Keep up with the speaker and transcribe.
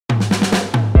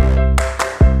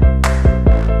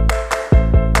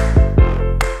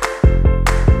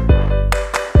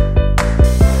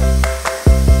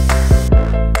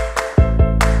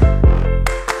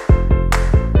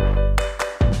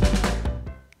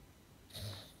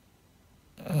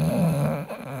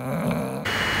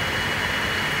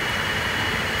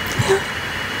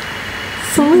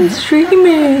someone's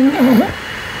streaming.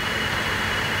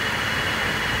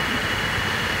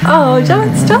 Oh,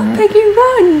 don't stop, Peggy,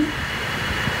 run.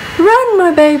 Run,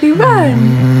 my baby, run.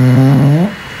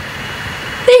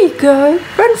 There you go.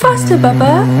 Run faster,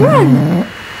 Bubba. Run.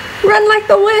 Run like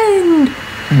the wind.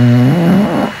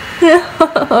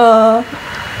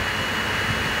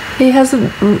 He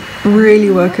hasn't really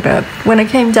woken up. When I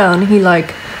came down, he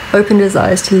like opened his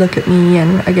eyes to look at me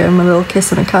and I gave him a little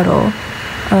kiss and a cuddle.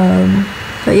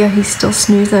 But yeah, he's still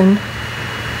snoozing.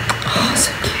 Oh,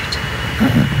 so cute.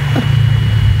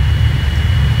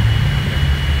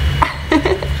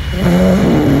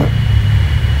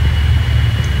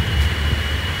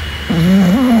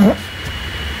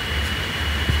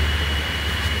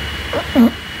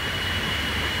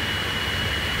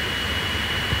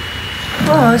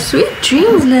 Oh, sweet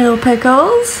dreams, little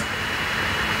pickles.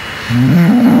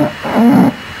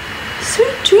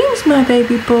 Sweet dreams, my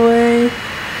baby boy.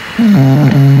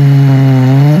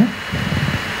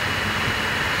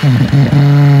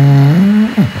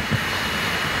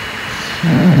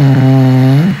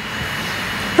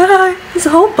 His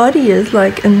whole body is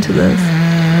like into this.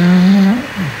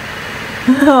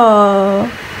 Oh.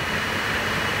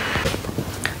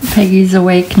 Peggy's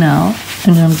awake now,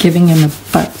 and I'm giving him a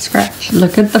butt scratch.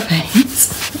 Look at the face.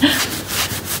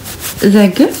 Is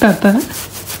that good, Papa?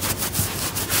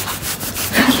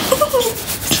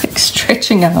 It's like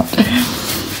stretching out.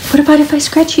 What about if I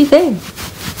scratch you there?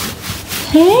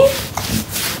 Hey?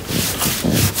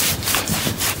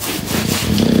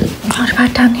 What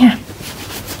about down here?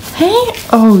 Hey?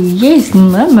 Oh yes,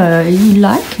 Mama, you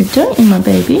like it, don't you, my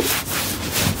baby?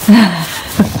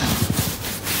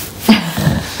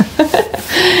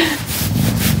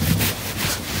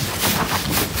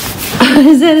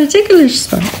 Is that a ticklish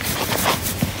spot?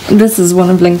 This is one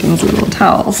of Lincoln's little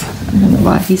towels. I don't know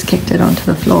why he's kicked it onto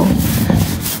the floor.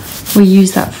 We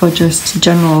use that for just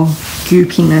general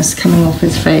goopiness coming off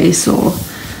his face, or,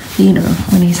 you know,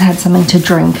 when he's had something to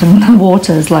drink and the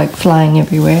water is like flying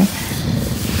everywhere.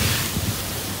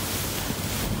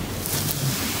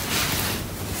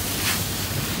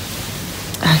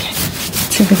 Okay,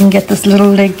 let's see if we can get this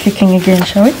little leg kicking again,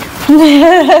 shall we?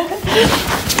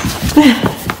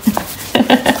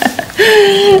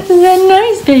 Is that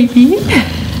nice, baby?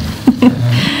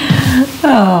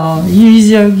 Oh, you're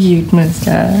so cute,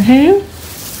 mister. Hey?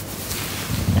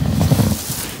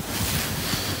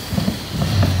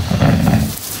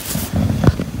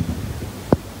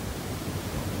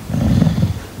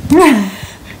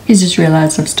 He's just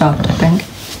realized I've stopped, I think.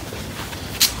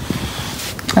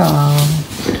 Oh,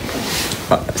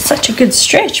 such a good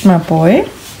stretch, my boy.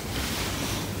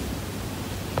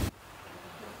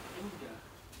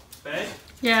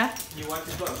 Yeah. You wipe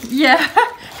your butt? Yeah.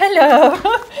 Hello.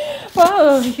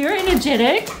 Wow, you're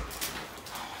energetic.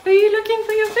 Are you looking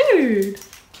for your food?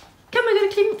 Come, I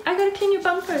gotta clean your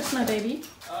bum first, my baby.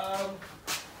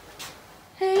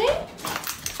 Hey?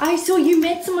 I saw you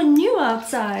met someone new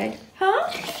outside. Huh?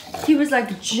 He was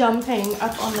like jumping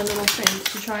up on the little fence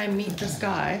to try and meet this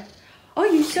guy. Oh,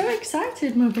 you're so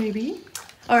excited, my baby.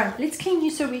 Alright, let's clean you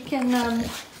so we can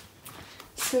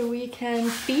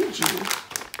feed you.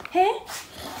 Hey?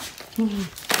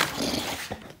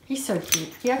 He's so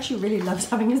cute. He actually really loves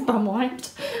having his bum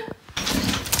wiped.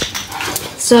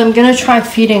 So I'm gonna try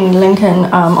feeding Lincoln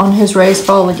on his raised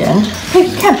bowl again.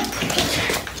 Hey, come.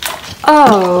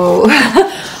 Oh,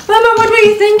 Mama, what were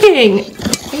you thinking?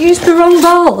 I used the wrong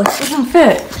bowl. It doesn't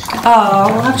fit. Oh,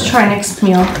 we'll have to try next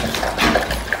meal.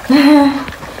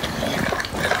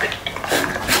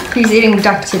 He's eating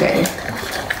duck today,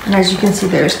 and as you can see,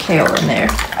 there's kale in there.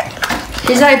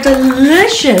 Is that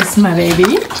delicious, my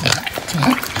baby?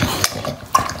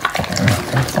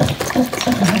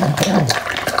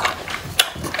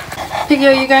 Piggy,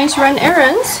 are you going to run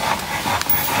errands?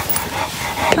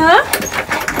 Huh?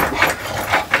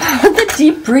 The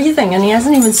deep breathing, and he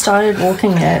hasn't even started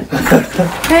walking yet.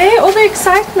 Hey, all the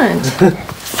excitement.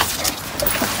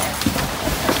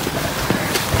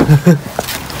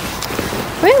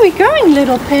 Where are we going,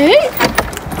 little pig?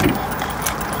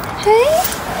 Hey?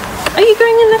 Are you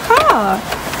going in the car?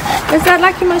 Is that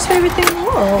like your most favorite thing in the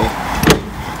world?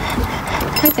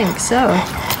 I think so.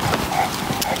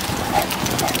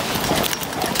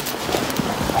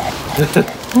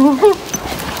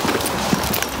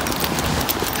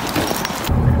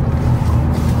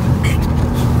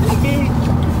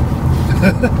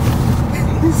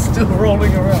 He's still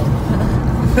rolling around.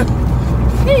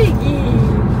 Piggy!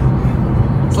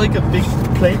 It's like a big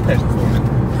playpen for him.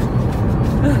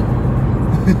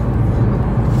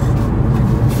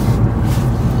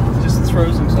 Just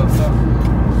throws himself down.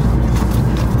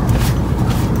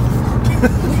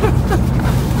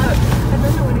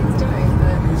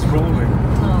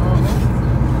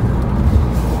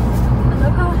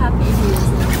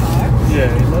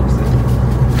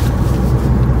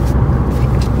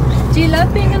 Do you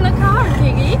love being in the car,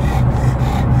 Piggy?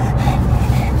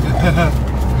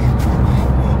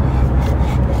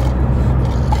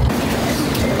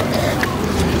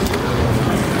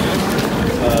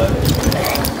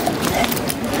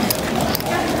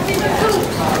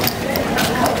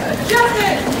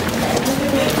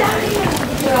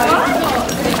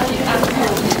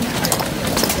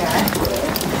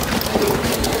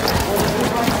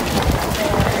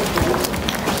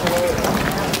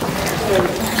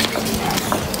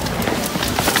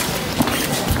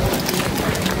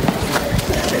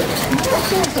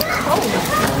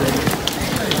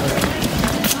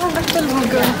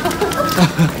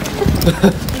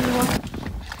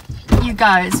 You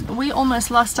guys, we almost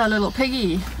lost our little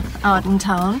piggy out in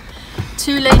town.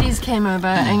 Two ladies came over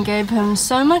and gave him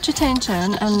so much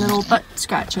attention and little butt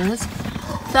scratches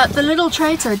that the little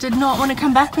traitor did not want to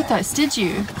come back with us, did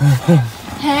you?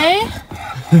 Hey?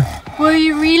 Were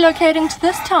you relocating to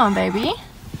this town, baby?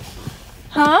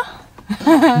 Huh?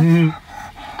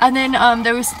 And then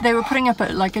they were putting up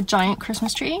like a giant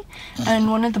Christmas tree, and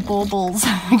one of the baubles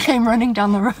came running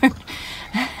down the road.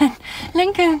 And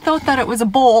Lincoln thought that it was a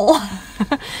ball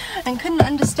and couldn't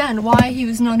understand why he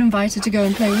was not invited to go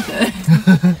and play with it.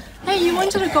 Hey, you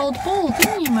wanted a gold ball,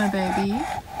 didn't you, my baby?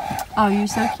 Oh, you're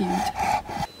so cute.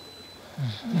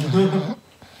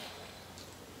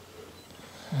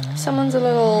 Someone's a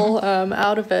little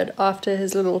out of it after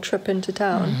his little trip into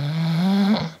town.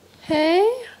 Hey,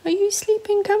 are you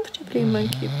sleeping comfortably, my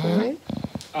cute boy?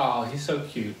 Oh, he's so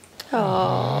cute.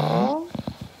 Aww.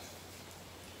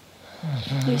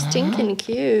 You're stinking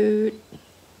cute.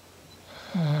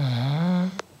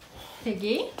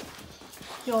 Piggy,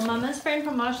 your mama's friend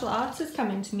from martial arts is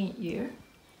coming to meet you.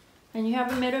 And you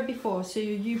haven't met her before, so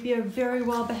you be a very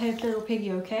well-behaved little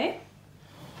piggy, okay?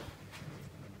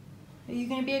 Are you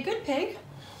going to be a good pig?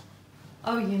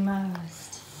 Oh, you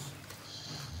must.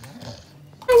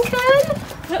 Lincoln!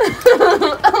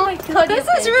 Oh my god, this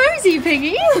is Rosie,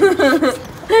 Piggy!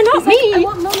 No, not me! I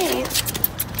want mommy.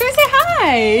 Go say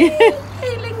hi!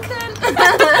 Hey, Lincoln!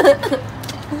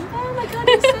 Oh my god,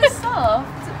 he's so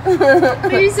soft.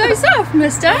 Are you so soft,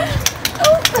 mister?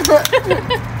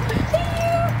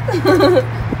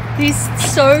 He's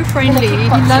so friendly. He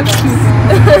loves people.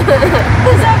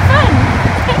 Is that fun?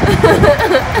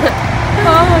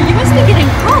 Oh, you must be getting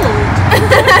cold.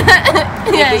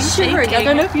 Yeah, He's he's shivering. I shaking.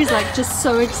 don't know if he's like just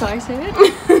so excited.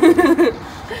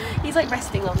 He's like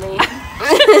resting on me.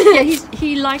 Yeah,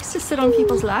 he likes to sit on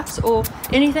people's laps, or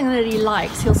anything that he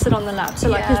likes, he'll sit on the lap. So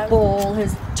like his Yeah. ball,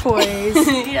 his toys,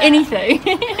 Yeah. anything.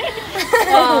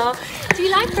 Aw. Do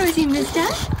you like Rosie, mister?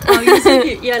 Oh, you're so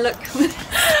cute. Yeah, look.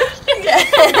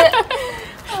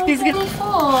 Oh, He's good.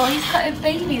 24. He's quite a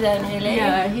baby then, really.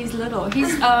 Yeah, he's little.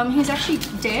 He's actually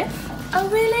deaf. Oh,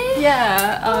 really?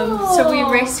 Yeah. So we Oh.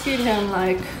 rescued him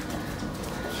like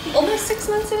almost 6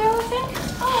 months ago, I think.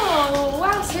 Oh,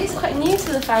 wow. So he's quite new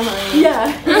to the family.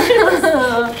 Yeah.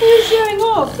 He's showing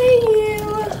off. See you.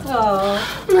 Oh.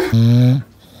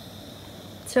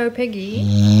 So Piggy,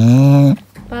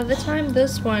 by the time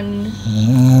this one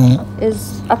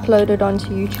is uploaded onto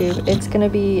YouTube, it's gonna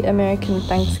be American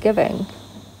Thanksgiving.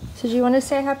 So do you want to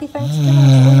say Happy Thanksgiving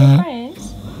to all your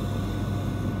friends?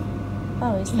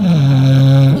 Oh, he's thinking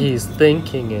it. He's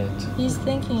thinking it. He's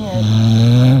thinking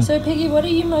it. So Piggy, what are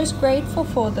you most grateful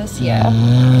for this year?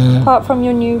 Apart from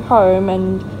your new home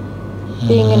and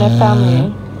being in a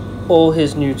family. All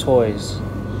his new toys.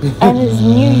 And his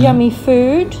new yummy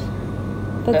food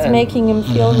that's And- making him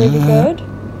feel really good.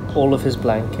 All of his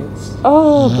blankets.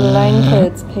 Oh,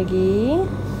 blankets, Piggy.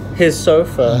 His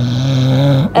sofa.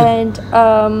 And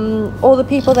all the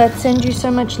people that send you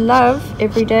so much love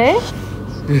every day.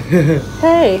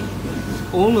 Hey.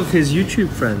 All of his YouTube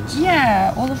friends.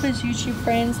 Yeah, all of his YouTube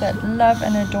friends that love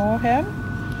and adore him.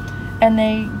 And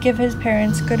they give his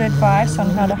parents good advice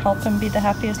on how to help him be the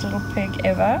happiest little pig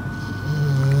ever.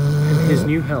 And his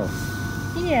new health.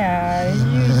 Yeah,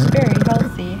 he's very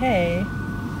healthy, hey.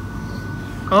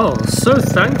 Oh, so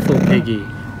thankful, Piggy.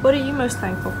 What are you most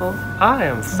thankful for? I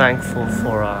am thankful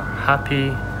for our happy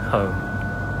home.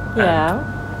 Yeah.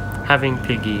 Having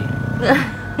Piggy,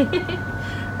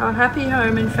 Our happy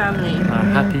home and family. our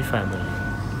happy family.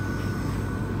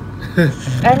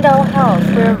 And our health.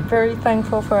 We're very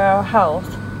thankful for our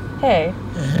health. Hey.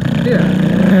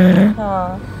 Yeah.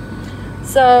 Oh.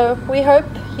 So we hope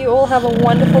you all have a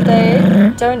wonderful day.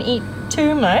 Don't eat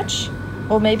too much,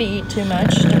 or maybe eat too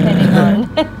much, depending on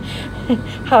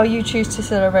how you choose to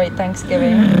celebrate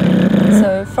Thanksgiving.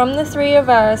 So from the three of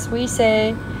us, we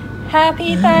say,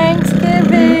 Happy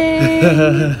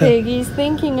Thanksgiving! Piggy's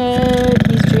thinking it.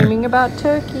 He's dreaming about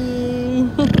turkey.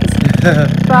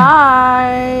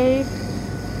 Bye.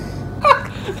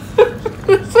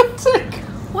 It's a tick.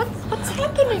 What's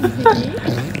happening, Piggy?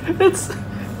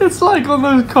 It's like on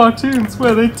those cartoons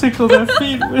where they tickle their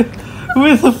feet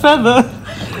with a feather.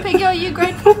 Piggy, are you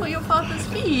grateful for your father's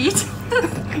feet?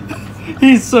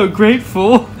 He's so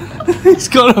grateful. He's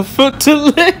got a foot to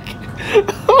lick.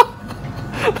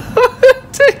 It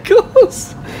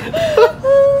tickles.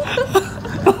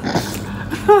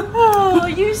 Oh,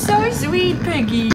 you're so sweet, Piggy.